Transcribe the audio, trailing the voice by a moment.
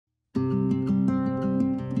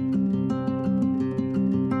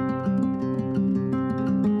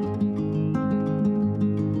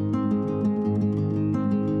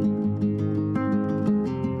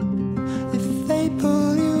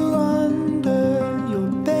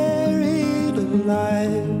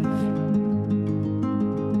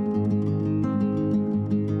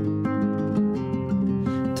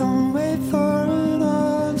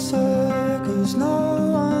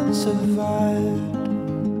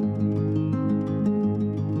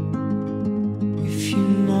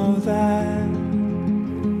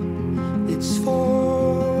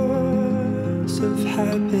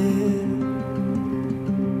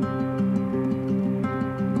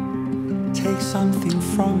something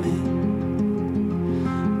from it.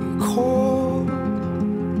 You called,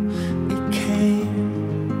 it came.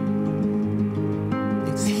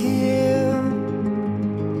 It's here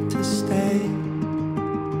to stay.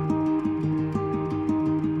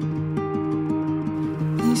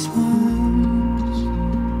 These wounds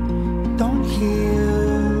don't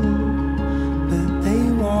heal, but they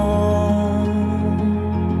won't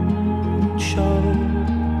show.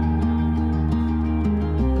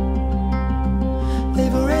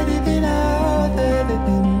 They've already been out there, they've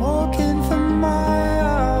been walking for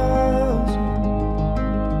miles.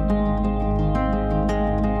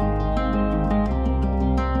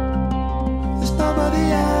 There's nobody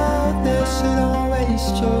out there, so don't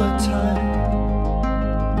waste your time.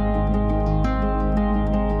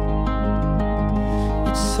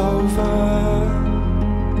 It's over.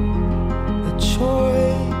 A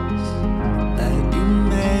choice that you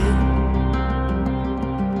made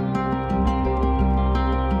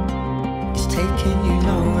is taking you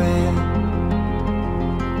nowhere.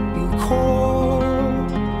 You called,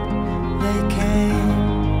 they came.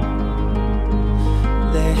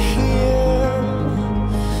 They're here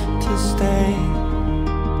to stay.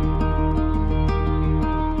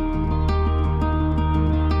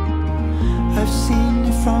 I've seen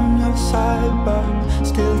it from your side, but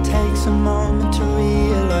still takes a moment to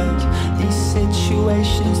realize these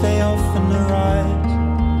situations, they often arise.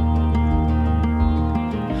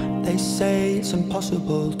 They say it's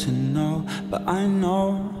impossible to know, but I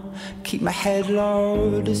know. Keep my head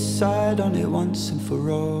low, decide on it once and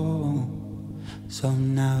for all. So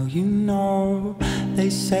now you know. They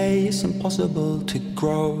say it's impossible to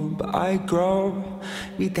grow, but I grow.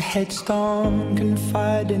 Read the headstone,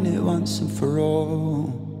 confide in it once and for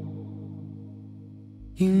all.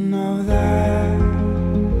 You know that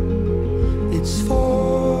it's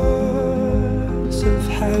force of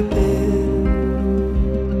habit.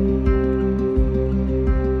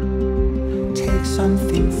 Take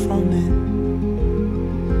something from it.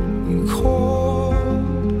 You called,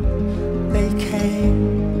 they came.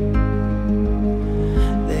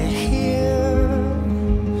 They're here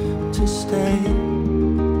to stay.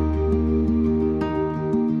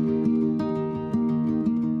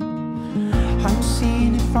 I'm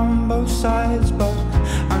seeing it from both sides, but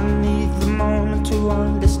I need the moment to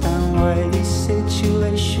understand why these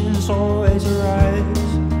situations always arise.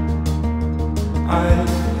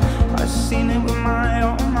 I've seen it with my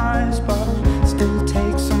own eyes, but still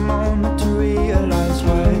takes a moment to realize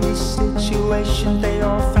why these situations, they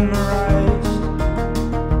often arise.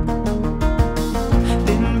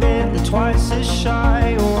 Been bitten twice as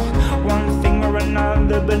shy, or one thing or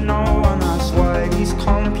another, but no one asks why these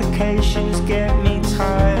complications get me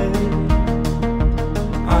tired.